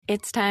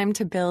It's time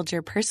to build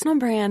your personal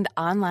brand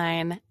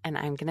online, and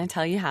I'm going to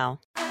tell you how.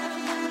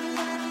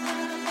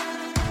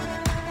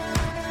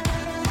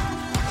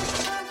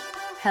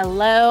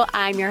 Hello,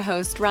 I'm your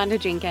host, Rhonda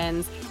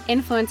Jenkins,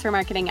 influencer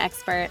marketing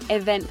expert,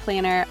 event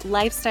planner,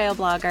 lifestyle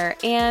blogger,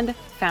 and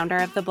founder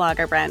of the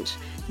Blogger Brunch.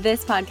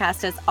 This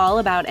podcast is all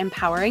about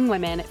empowering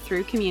women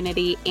through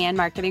community and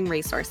marketing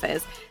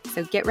resources.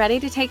 So get ready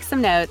to take some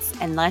notes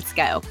and let's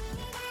go.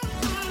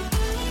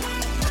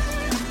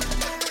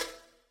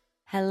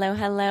 Hello.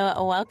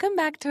 Welcome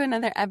back to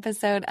another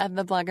episode of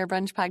the Blogger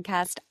Brunch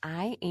podcast.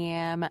 I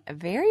am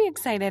very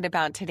excited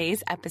about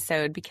today's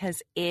episode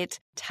because it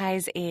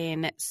ties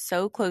in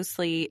so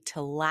closely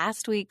to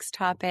last week's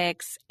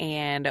topics,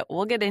 and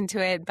we'll get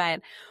into it,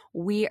 but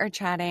we are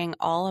chatting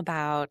all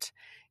about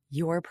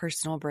your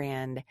personal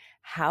brand,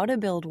 how to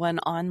build one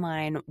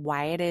online,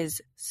 why it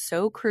is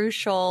so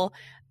crucial,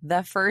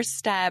 the first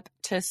step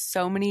to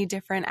so many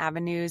different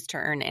avenues to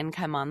earn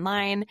income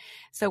online.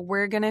 So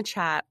we're going to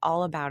chat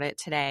all about it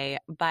today.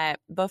 But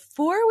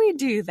before we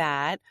do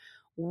that,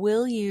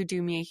 will you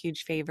do me a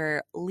huge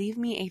favor? Leave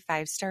me a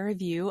 5-star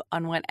review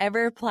on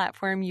whatever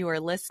platform you are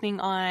listening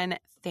on.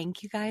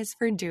 Thank you guys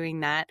for doing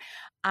that.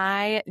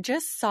 I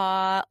just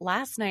saw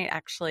last night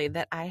actually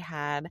that I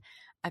had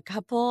a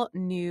couple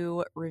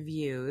new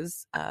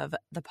reviews of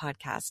the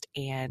podcast,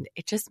 and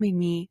it just made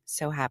me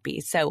so happy.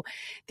 So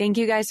thank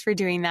you guys for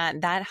doing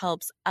that. That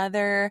helps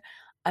other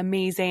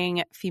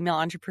amazing female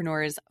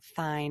entrepreneurs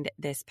find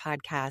this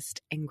podcast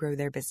and grow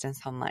their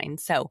business online.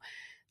 So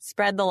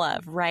spread the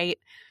love, right?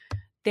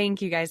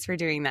 Thank you guys for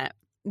doing that.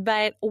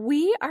 But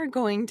we are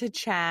going to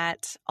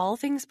chat all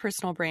things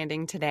personal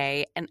branding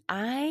today, and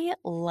I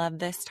love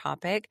this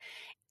topic.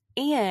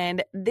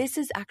 And this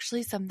is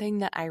actually something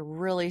that I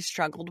really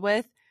struggled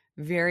with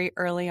very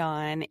early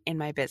on in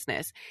my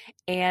business.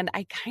 And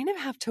I kind of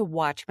have to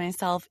watch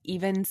myself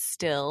even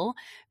still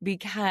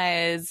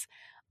because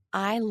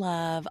I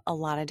love a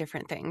lot of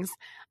different things.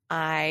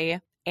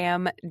 I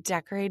am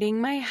decorating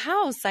my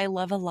house. I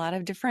love a lot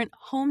of different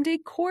home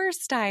decor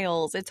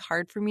styles. It's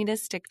hard for me to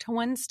stick to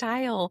one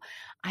style.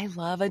 I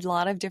love a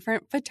lot of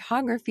different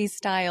photography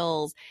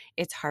styles.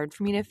 It's hard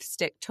for me to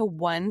stick to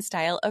one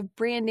style of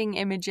branding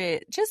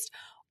images. Just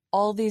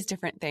all these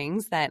different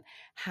things that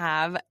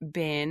have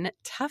been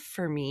tough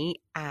for me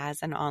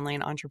as an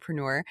online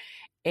entrepreneur.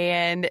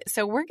 And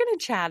so we're going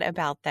to chat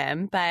about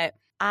them, but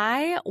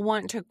I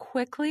want to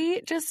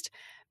quickly just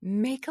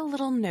make a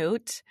little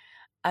note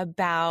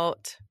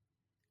about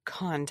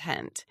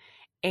content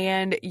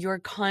and your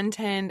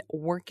content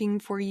working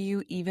for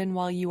you even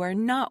while you are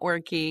not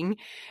working.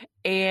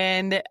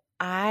 And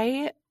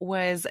I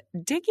was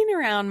digging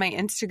around my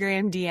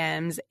Instagram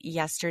DMs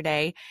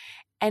yesterday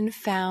and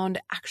found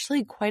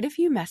actually quite a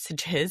few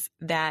messages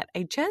that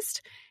I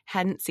just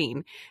hadn't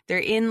seen. They're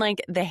in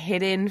like the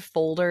hidden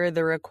folder,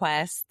 the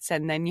requests,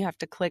 and then you have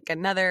to click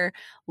another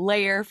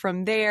layer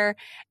from there.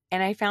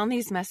 And I found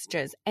these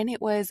messages, and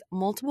it was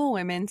multiple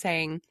women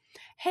saying,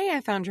 "Hey, I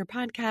found your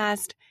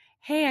podcast.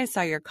 Hey, I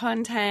saw your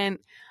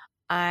content.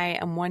 I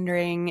am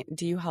wondering,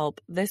 do you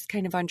help this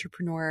kind of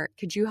entrepreneur?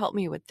 Could you help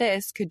me with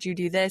this? Could you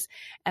do this?"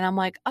 And I'm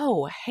like,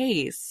 oh,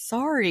 hey,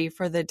 sorry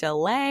for the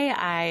delay.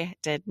 I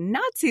did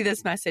not see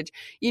this message,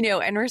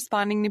 and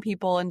responding to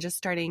people and just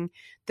starting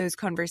those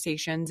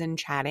conversations and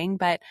chatting.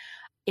 But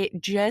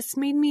it just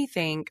made me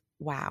think,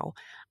 wow,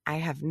 I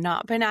have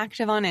not been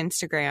active on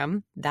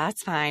Instagram.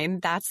 That's fine.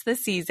 That's the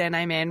season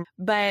I'm in.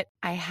 But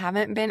I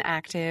haven't been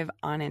active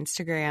on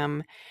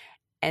Instagram.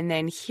 And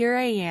then here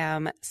I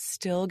am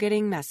still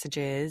getting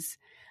messages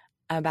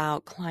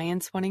about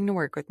clients wanting to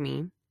work with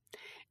me.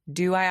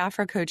 Do I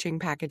offer coaching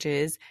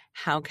packages?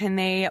 How can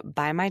they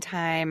buy my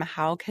time?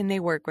 How can they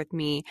work with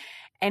me?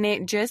 And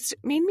it just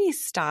made me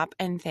stop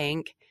and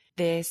think,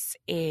 this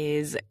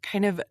is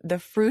kind of the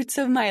fruits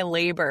of my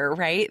labor,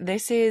 right?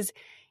 This is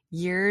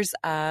years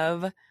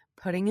of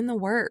putting in the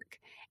work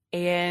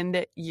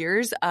and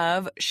years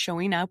of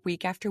showing up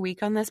week after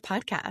week on this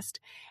podcast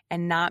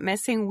and not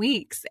missing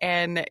weeks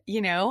and,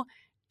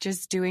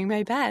 just doing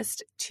my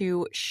best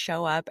to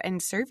show up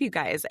and serve you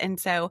guys. And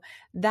so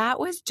that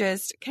was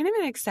just kind of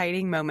an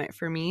exciting moment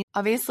for me.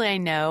 Obviously, I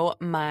know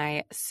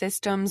my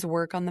systems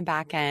work on the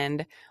back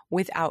end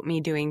without me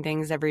doing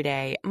things every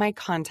day. My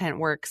content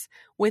works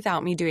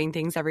without me doing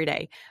things every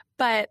day.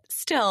 But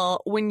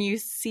still, when you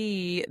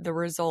see the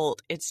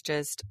result, it's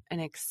just an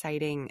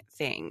exciting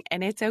thing.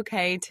 And it's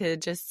okay to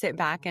just sit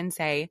back and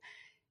say,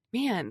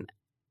 man,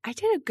 I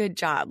did a good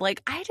job.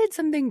 Like, I did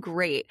something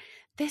great.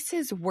 This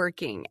is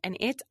working and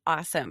it's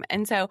awesome.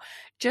 And so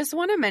just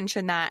want to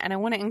mention that. And I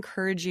want to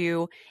encourage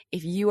you,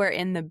 if you are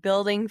in the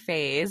building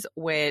phase,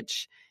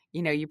 which,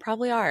 you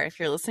probably are if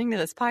you're listening to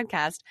this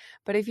podcast,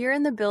 but if you're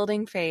in the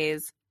building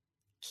phase,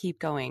 keep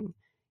going.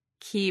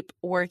 Keep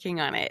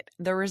working on it.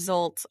 The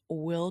results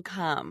will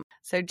come.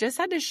 So just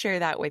had to share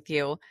that with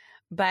you.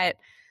 But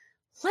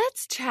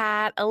let's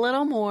chat a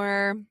little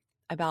more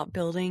about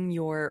building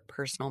your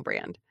personal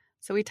brand.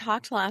 So we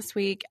talked last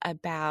week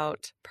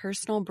about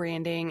personal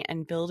branding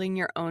and building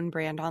your own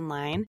brand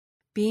online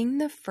being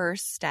the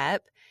first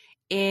step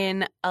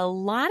in a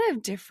lot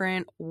of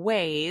different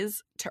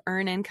ways to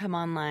earn income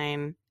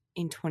online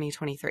in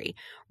 2023,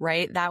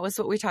 right? That was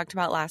what we talked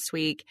about last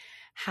week,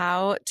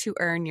 how to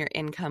earn your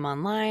income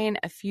online,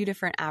 a few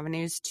different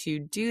avenues to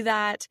do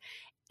that.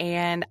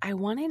 And I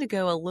wanted to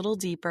go a little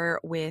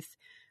deeper with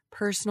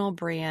personal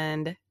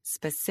brand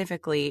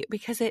specifically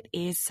because it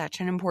is such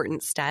an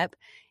important step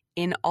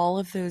in all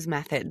of those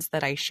methods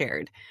that I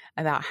shared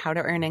about how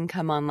to earn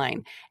income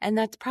online. And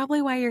that's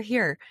probably why you're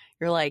here.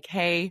 You're like,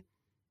 hey,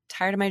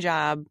 tired of my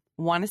job,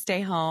 want to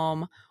stay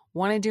home,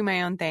 want to do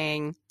my own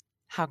thing.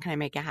 How can I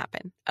make it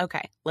happen?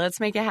 Okay, let's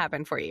make it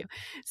happen for you.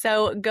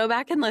 So go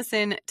back and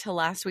listen to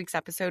last week's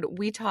episode.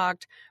 We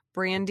talked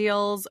brand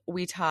deals,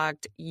 we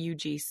talked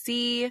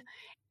UGC,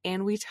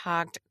 and we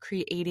talked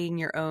creating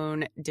your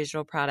own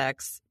digital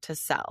products to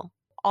sell.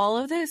 All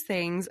of those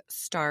things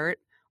start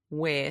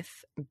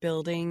with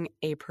building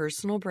a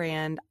personal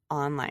brand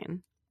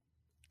online.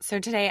 So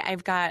today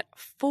I've got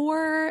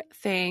 4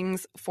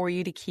 things for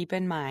you to keep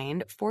in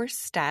mind, 4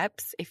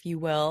 steps, if you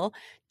will,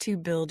 to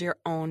build your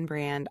own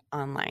brand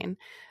online.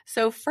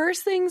 So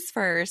first things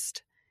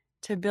first,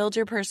 to build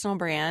your personal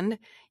brand,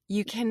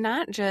 you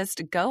cannot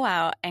just go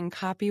out and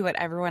copy what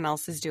everyone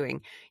else is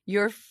doing.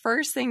 Your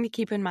first thing to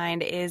keep in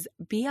mind is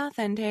be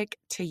authentic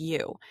to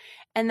you.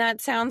 And that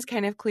sounds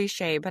kind of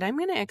cliche, but I'm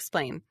going to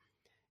explain.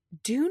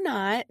 Do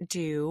not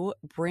do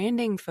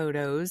branding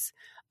photos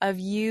of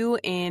you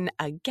in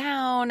a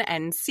gown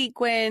and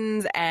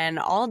sequins and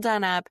all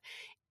done up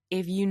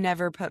if you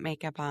never put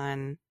makeup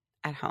on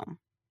at home,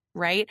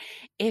 right?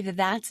 If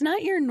that's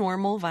not your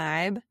normal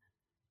vibe,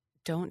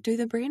 don't do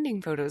the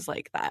branding photos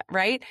like that,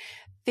 right?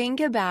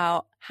 Think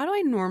about, how do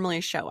I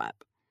normally show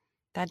up?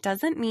 That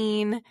doesn't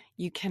mean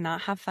you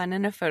cannot have fun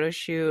in a photo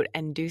shoot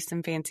and do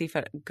some fancy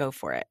go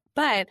for it.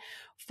 But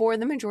for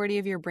the majority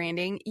of your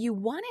branding, you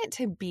want it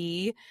to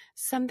be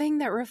something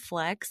that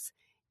reflects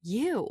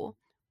you.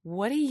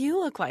 What do you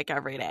look like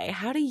every day?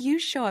 How do you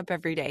show up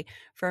every day?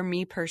 For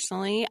me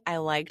personally, I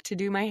like to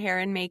do my hair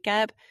and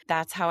makeup.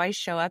 That's how I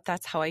show up.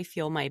 That's how I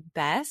feel my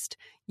best.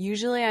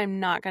 Usually I'm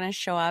not going to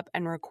show up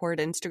and record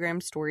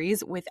Instagram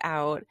stories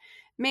without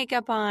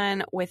makeup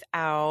on,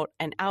 without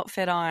an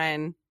outfit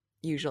on.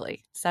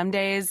 Usually. Some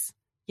days,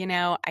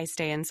 I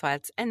stay in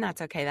sweats and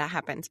that's okay. That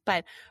happens.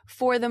 But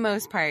for the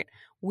most part,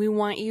 we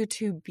want you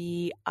to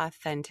be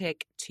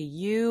authentic to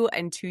you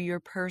and to your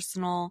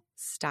personal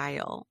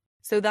style.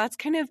 So that's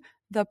kind of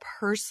the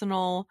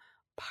personal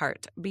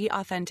part. Be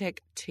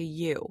authentic to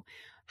you.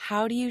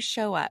 How do you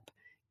show up?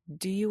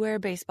 Do you wear a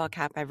baseball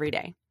cap every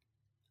day?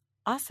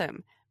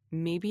 Awesome.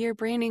 Maybe your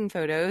branding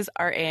photos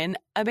are in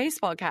a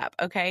baseball cap,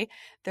 okay?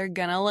 They're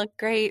gonna look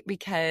great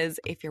because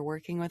if you're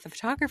working with a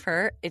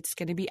photographer, it's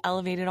gonna be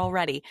elevated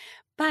already.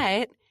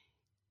 But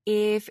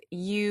if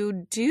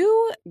you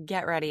do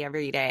get ready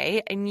every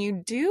day and you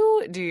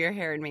do your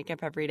hair and makeup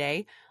every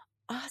day,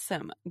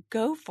 awesome.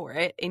 Go for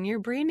it in your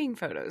branding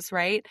photos,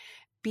 right?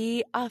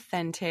 Be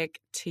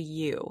authentic to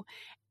you.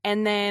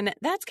 And then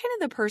that's kind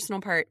of the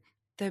personal part.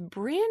 The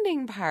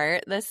branding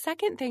part, the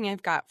second thing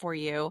I've got for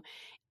you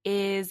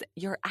is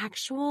your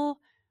actual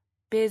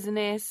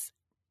business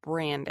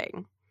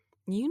branding.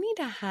 You need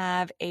to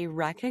have a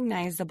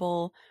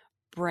recognizable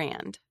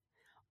brand.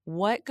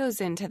 What goes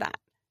into that?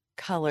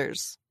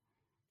 Colors,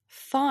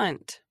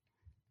 font,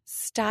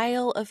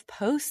 style of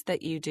post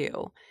that you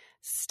do,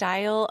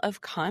 style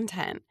of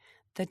content,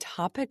 the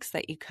topics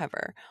that you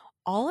cover.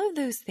 All of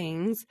those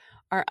things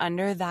are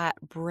under that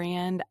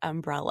brand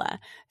umbrella.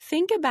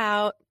 Think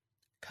about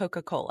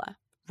Coca-Cola,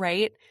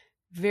 right?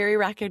 Very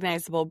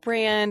recognizable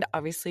brand,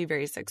 obviously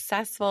very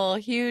successful,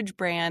 huge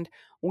brand.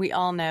 We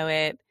all know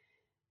it.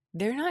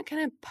 They're not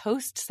going to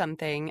post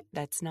something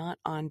that's not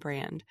on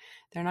brand.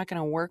 They're not going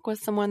to work with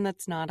someone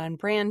that's not on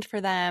brand for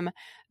them.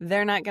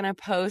 They're not going to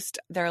post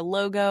their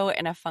logo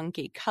in a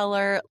funky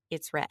color.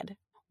 It's red.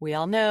 We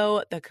all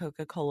know the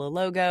Coca-Cola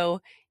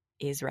logo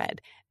is red.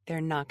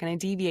 They're not going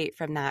to deviate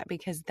from that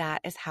because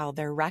that is how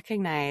they're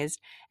recognized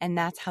and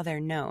that's how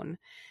they're known.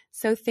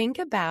 So think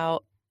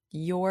about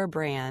your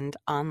brand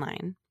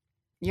online.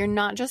 You're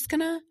not just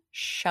going to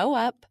show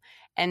up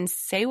and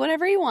say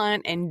whatever you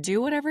want and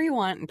do whatever you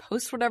want and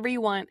post whatever you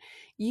want.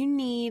 You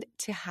need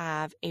to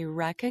have a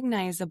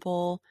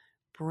recognizable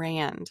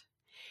brand.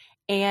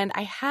 And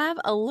I have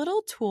a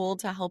little tool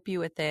to help you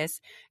with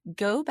this.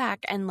 Go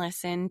back and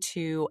listen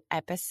to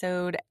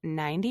episode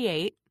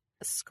 98.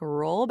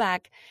 Scroll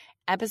back.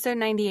 Episode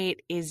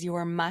 98 is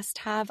your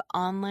must-have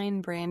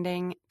online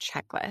branding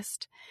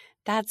checklist.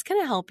 That's going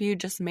to help you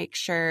just make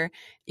sure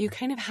you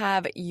kind of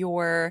have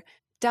your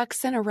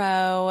ducks in a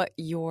row,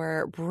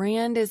 your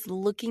brand is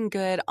looking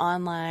good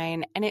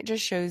online, and it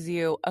just shows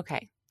you,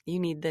 okay, you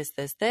need this,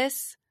 this,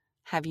 this.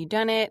 Have you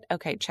done it?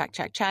 Okay, check,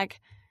 check, check.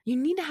 You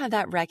need to have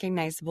that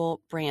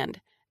recognizable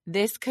brand.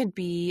 This could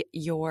be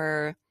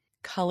your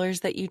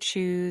colors that you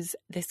choose.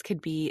 This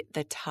could be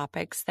the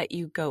topics that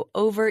you go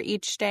over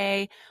each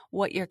day,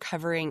 what you're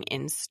covering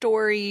in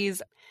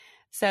stories.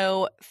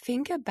 So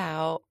think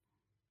about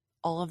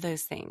all of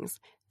those things.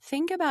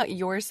 think about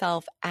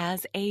yourself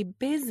as a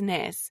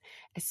business,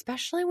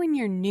 especially when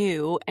you're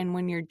new and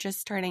when you're just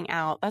starting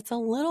out. That's a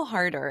little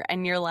harder.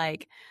 And you're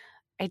like,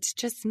 it's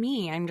just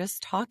me. I'm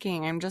just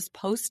talking. I'm just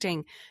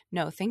posting.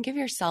 No, think of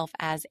yourself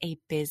as a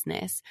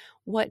business.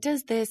 What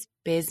does this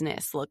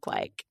business look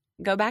like?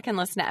 Go back and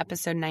listen to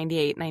episode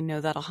 98, and I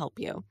know that'll help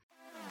you.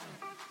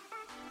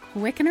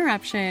 Quick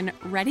interruption.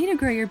 Ready to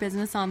grow your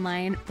business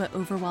online, but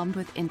overwhelmed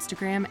with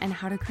Instagram and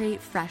how to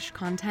create fresh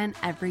content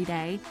every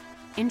day?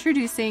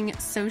 Introducing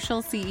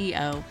Social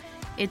CEO.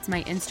 It's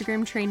my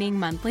Instagram training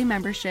monthly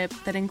membership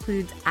that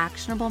includes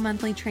actionable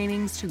monthly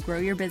trainings to grow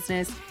your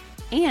business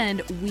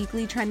and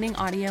weekly trending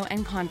audio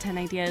and content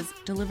ideas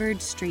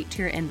delivered straight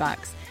to your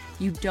inbox.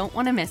 You don't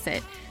want to miss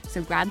it.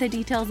 So grab the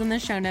details in the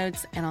show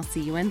notes and I'll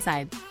see you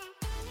inside.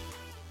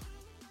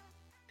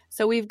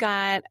 So we've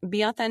got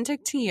be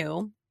authentic to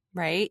you,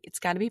 right? It's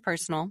got to be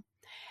personal.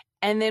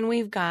 And then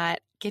we've got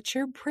get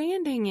your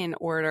branding in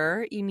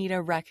order. You need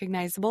a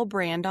recognizable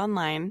brand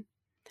online.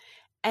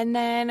 And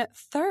then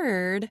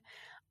third,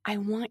 I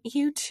want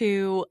you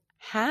to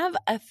have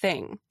a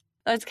thing.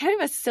 It's kind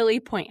of a silly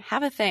point,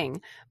 have a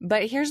thing,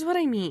 but here's what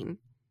I mean.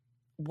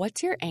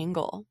 What's your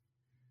angle?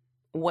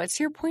 What's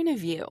your point of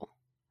view?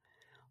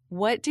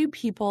 What do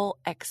people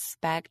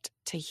expect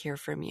to hear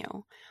from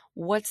you?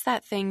 What's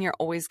that thing you're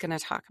always going to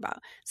talk about?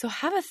 So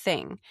have a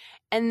thing.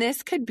 And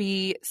this could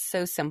be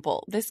so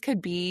simple. This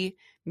could be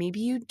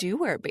maybe you do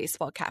wear a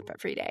baseball cap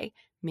every day.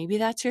 Maybe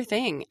that's your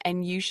thing.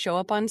 And you show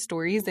up on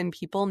stories and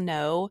people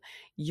know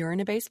you're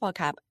in a baseball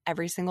cap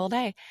every single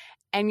day.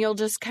 And you'll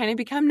just kind of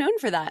become known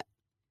for that.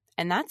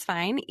 And that's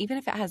fine. Even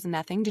if it has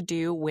nothing to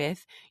do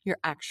with your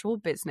actual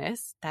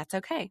business, that's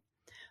okay.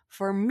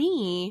 For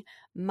me,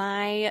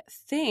 my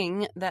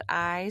thing that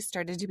I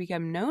started to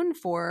become known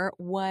for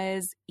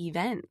was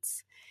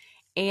events.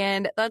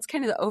 And that's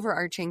kind of the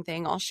overarching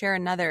thing. I'll share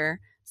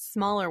another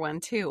smaller one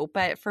too.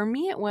 But for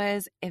me, it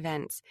was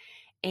events.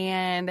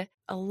 And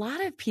a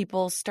lot of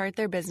people start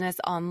their business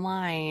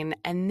online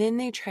and then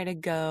they try to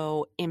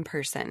go in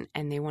person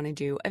and they want to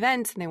do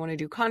events and they want to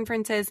do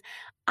conferences.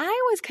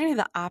 I was kind of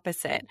the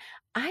opposite.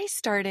 I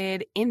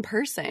started in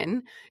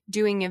person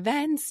doing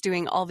events,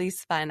 doing all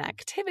these fun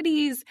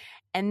activities,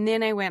 and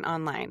then I went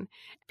online.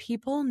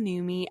 People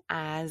knew me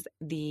as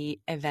the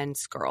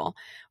events girl.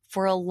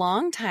 For a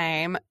long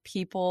time,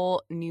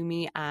 people knew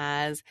me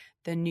as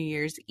the New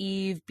Year's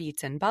Eve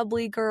Beats and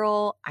Bubbly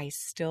girl. I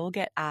still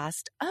get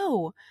asked,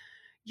 oh,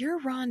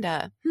 you're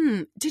Rhonda.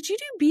 Did you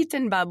do Beats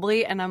and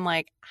Bubbly? And I'm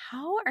like,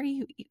 how are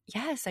you?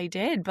 Yes, I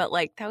did. But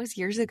like, that was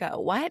years ago.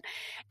 What?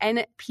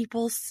 And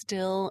people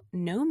still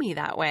know me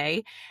that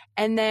way.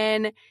 And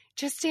then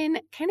just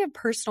in kind of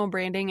personal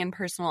branding and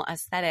personal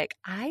aesthetic,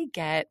 I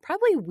get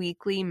probably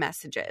weekly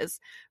messages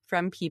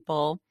from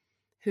people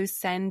who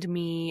send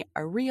me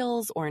a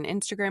Reels or an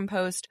Instagram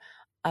post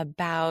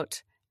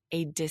about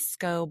a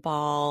disco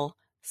ball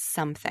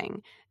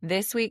something.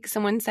 This week,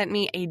 someone sent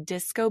me a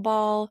disco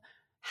ball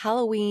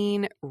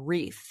Halloween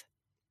wreath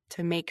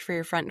to make for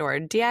your front door,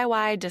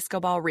 DIY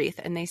disco ball wreath.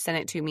 And they sent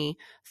it to me,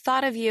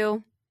 thought of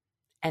you.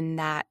 And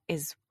that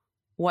is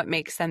what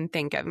makes them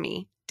think of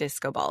me,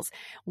 disco balls.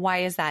 Why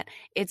is that?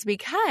 It's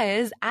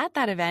because at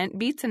that event,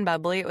 Beats and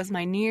Bubbly, it was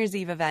my New Year's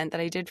Eve event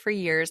that I did for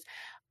years.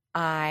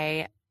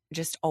 I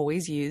just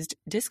always used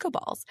disco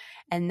balls.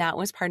 And that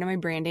was part of my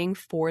branding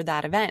for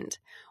that event.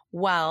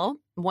 Well,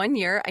 one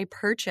year I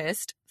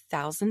purchased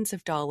thousands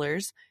of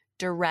dollars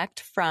direct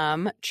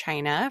from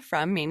China,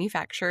 from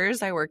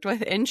manufacturers I worked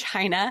with in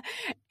China,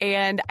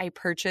 and I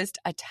purchased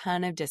a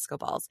ton of disco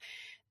balls.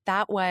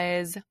 That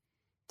was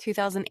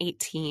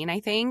 2018, I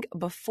think,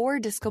 before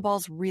disco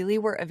balls really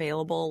were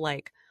available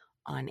like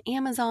on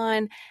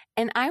Amazon.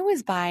 And I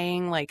was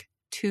buying like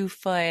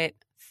 2-foot,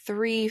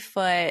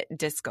 3-foot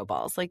disco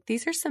balls. Like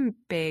these are some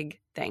big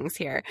things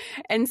here.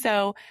 And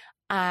so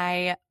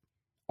I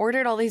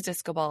ordered all these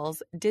disco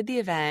balls, did the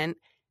event,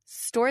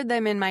 stored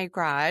them in my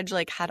garage,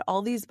 like had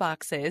all these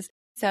boxes.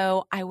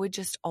 So I would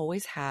just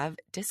always have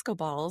disco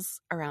balls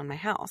around my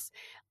house.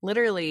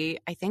 Literally,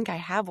 I think I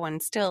have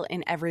one still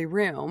in every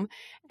room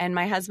and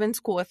my husband's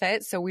cool with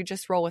it. So we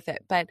just roll with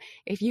it. But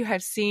if you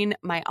have seen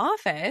my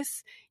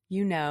office,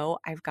 you know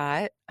I've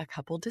got a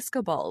couple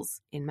disco balls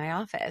in my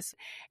office.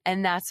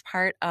 And that's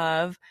part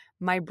of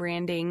my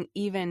branding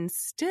even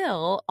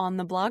still on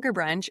the Blogger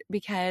Brunch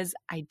because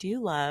I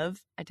do love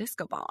a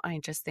disco ball. I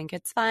just think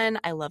it's fun.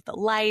 I love the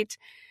light.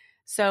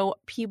 So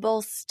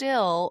people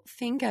still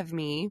think of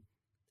me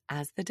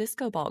as the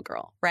disco ball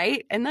girl,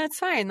 right? And that's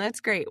fine. That's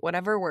great.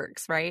 Whatever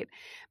works, right?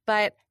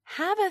 But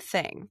have a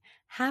thing,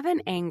 have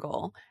an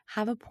angle,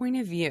 have a point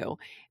of view.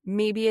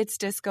 Maybe it's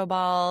disco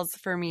balls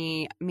for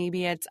me.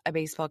 Maybe it's a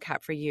baseball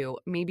cap for you.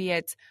 Maybe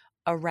it's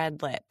a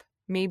red lip.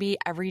 Maybe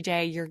every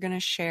day you're going to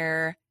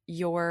share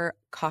your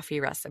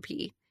coffee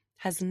recipe.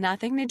 Has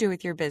nothing to do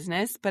with your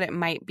business, but it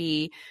might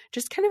be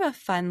just kind of a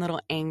fun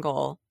little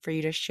angle for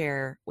you to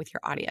share with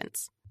your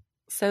audience.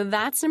 So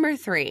that's number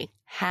 3,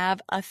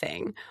 have a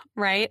thing,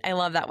 right? I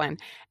love that one.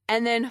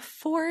 And then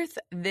 4th,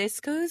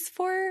 this goes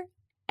for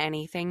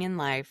anything in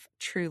life,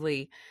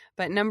 truly.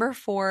 But number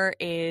 4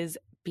 is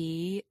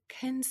be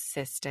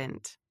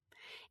consistent.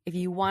 If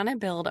you want to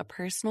build a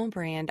personal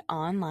brand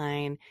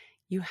online,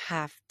 you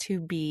have to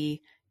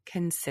be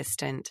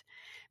consistent.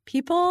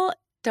 People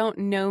don't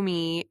know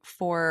me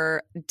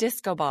for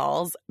disco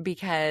balls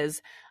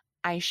because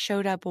I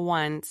showed up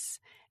once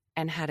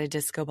and had a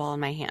disco ball in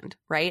my hand,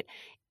 right?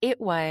 It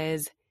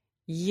was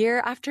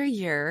year after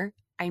year.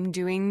 I'm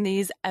doing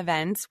these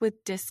events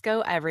with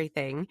disco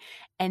everything.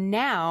 And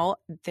now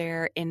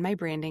they're in my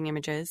branding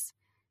images.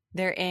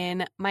 They're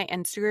in my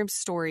Instagram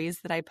stories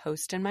that I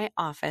post in my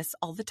office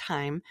all the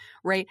time,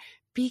 right?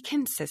 Be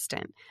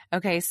consistent.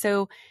 Okay,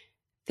 so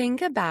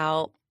think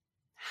about,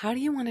 how do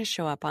you want to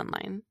show up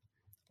online?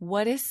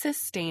 What is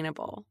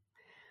sustainable?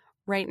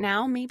 Right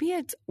now, maybe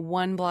it's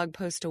one blog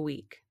post a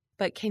week,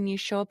 but can you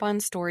show up on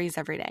stories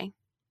every day?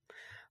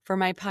 For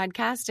my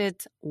podcast,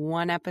 it's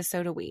one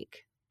episode a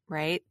week,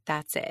 right?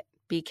 That's it.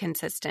 Be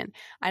consistent.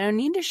 I don't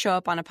need to show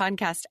up on a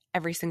podcast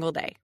every single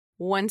day,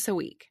 once a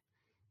week.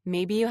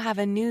 Maybe you have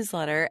a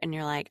newsletter and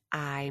you're like,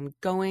 I'm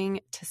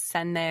going to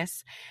send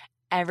this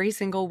every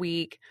single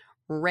week,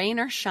 rain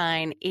or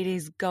shine, it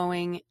is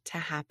going to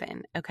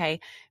happen, okay?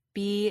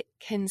 Be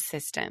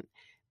consistent.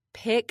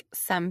 Pick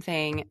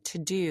something to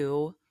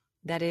do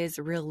that is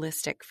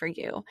realistic for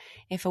you.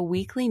 If a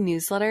weekly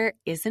newsletter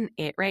isn't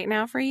it right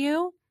now for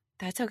you,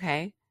 that's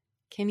okay.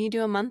 Can you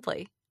do a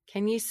monthly?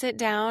 Can you sit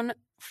down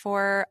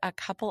for a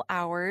couple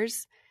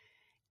hours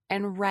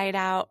and write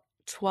out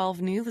 12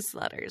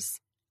 newsletters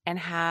and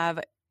have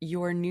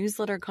your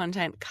newsletter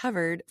content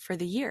covered for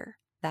the year?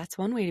 That's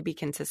one way to be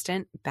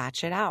consistent.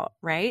 Batch it out,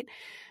 right?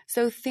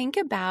 So think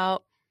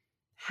about,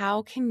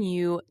 how can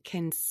you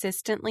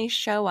consistently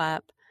show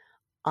up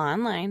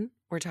online?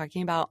 We're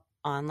talking about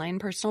online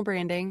personal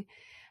branding.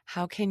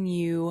 How can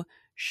you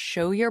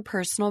show your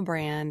personal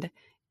brand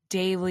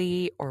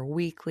daily or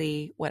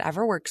weekly,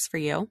 whatever works for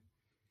you?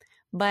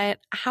 But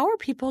how are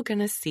people going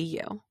to see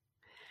you?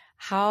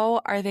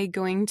 How are they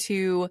going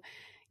to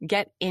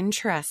get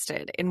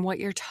interested in what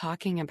you're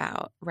talking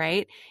about,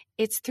 right?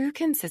 It's through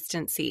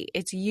consistency.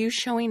 It's you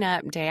showing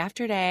up day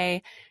after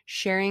day,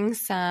 sharing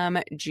some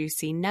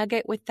juicy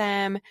nugget with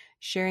them,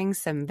 sharing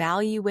some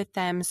value with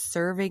them,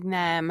 serving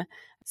them.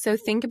 So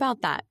think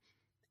about that.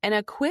 And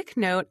a quick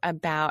note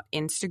about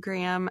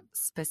Instagram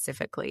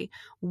specifically.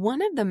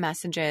 One of the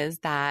messages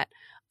that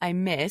I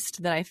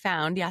missed that I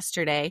found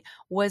yesterday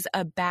was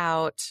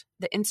about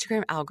the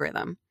Instagram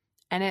algorithm.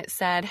 And it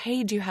said,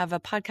 hey, do you have a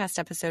podcast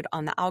episode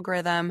on the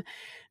algorithm?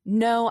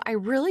 No, I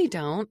really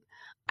don't.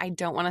 I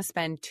don't want to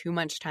spend too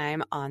much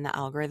time on the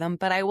algorithm,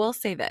 but I will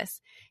say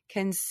this: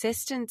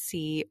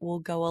 consistency will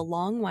go a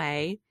long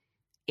way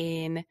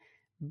in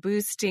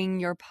boosting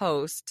your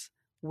post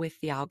with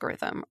the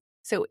algorithm.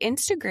 So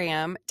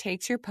Instagram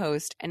takes your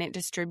post and it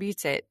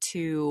distributes it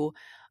to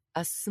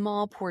a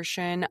small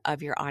portion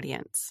of your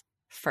audience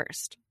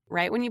first.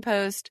 Right when you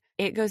post,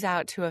 it goes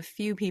out to a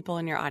few people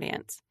in your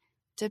audience.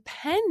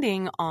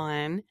 Depending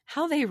on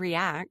how they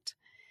react,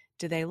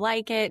 do they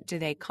like it? Do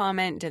they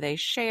comment? Do they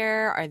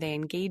share? Are they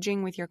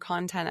engaging with your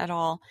content at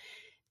all?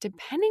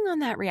 Depending on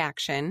that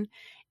reaction,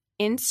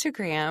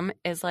 Instagram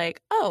is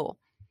like, oh,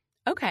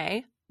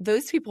 okay,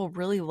 those people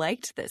really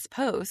liked this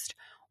post.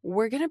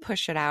 We're going to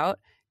push it out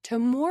to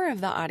more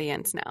of the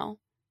audience now.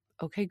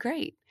 Okay,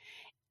 great.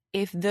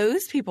 If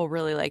those people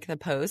really like the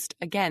post,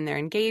 again, they're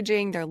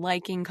engaging, they're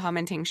liking,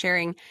 commenting,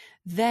 sharing,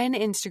 then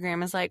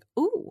Instagram is like,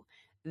 ooh,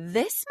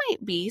 this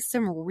might be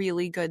some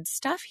really good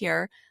stuff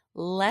here.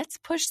 Let's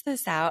push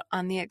this out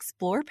on the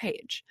explore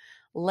page.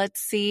 Let's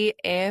see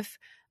if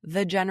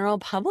the general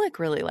public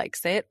really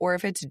likes it or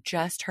if it's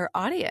just her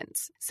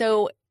audience.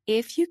 So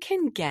if you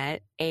can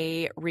get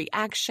a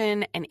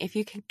reaction and if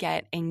you can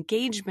get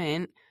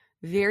engagement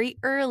very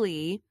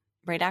early,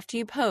 right after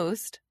you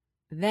post,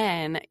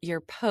 then your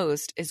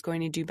post is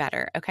going to do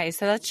better. Okay,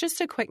 so that's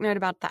just a quick note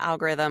about the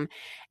algorithm.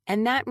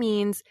 And that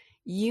means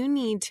you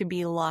need to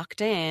be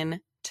locked in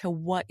to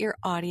what your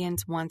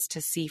audience wants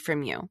to see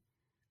from you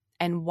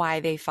and why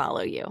they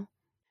follow you.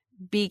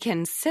 Be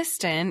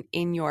consistent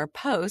in your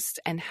posts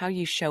and how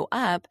you show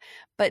up,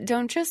 but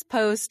don't just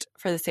post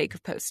for the sake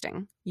of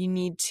posting. You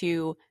need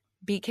to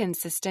be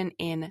consistent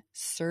in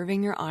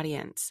serving your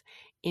audience,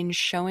 in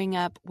showing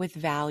up with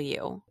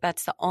value.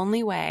 That's the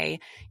only way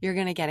you're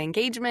going to get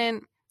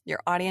engagement. Your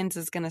audience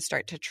is going to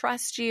start to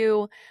trust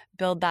you,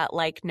 build that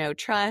like, no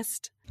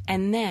trust,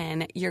 and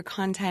then your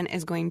content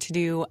is going to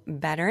do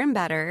better and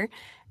better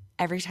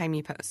every time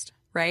you post,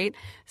 right?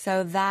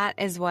 So that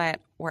is what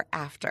we're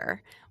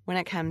after when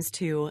it comes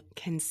to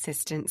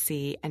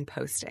consistency and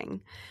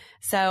posting.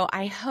 So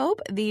I hope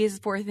these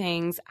 4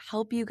 things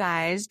help you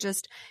guys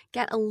just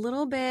get a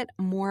little bit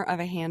more of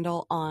a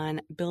handle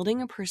on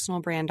building a personal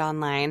brand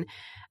online.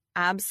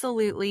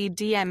 Absolutely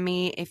DM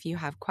me if you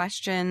have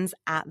questions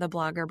at the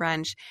Blogger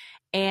Brunch.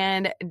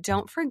 And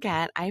don't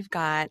forget, I've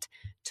got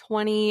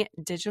 20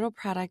 digital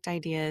product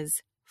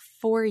ideas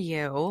for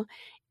you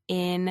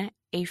in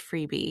a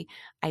freebie.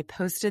 I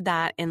posted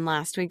that in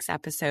last week's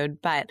episode,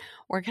 but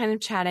we're kind of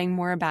chatting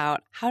more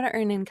about how to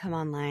earn income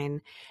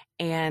online.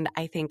 And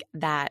I think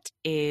that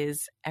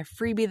is a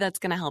freebie that's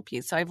going to help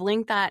you. So I've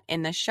linked that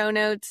in the show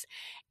notes.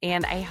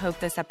 And I hope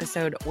this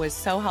episode was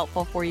so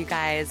helpful for you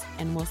guys.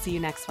 And we'll see you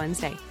next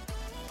Wednesday.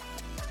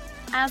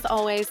 As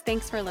always,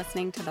 thanks for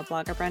listening to the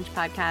Blogger Brunch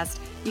podcast.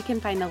 You can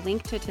find the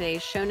link to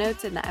today's show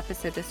notes in the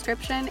episode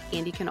description,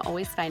 and you can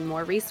always find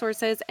more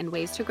resources and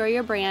ways to grow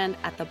your brand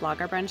at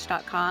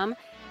thebloggerbrunch.com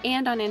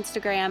and on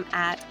Instagram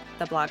at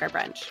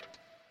thebloggerbrunch.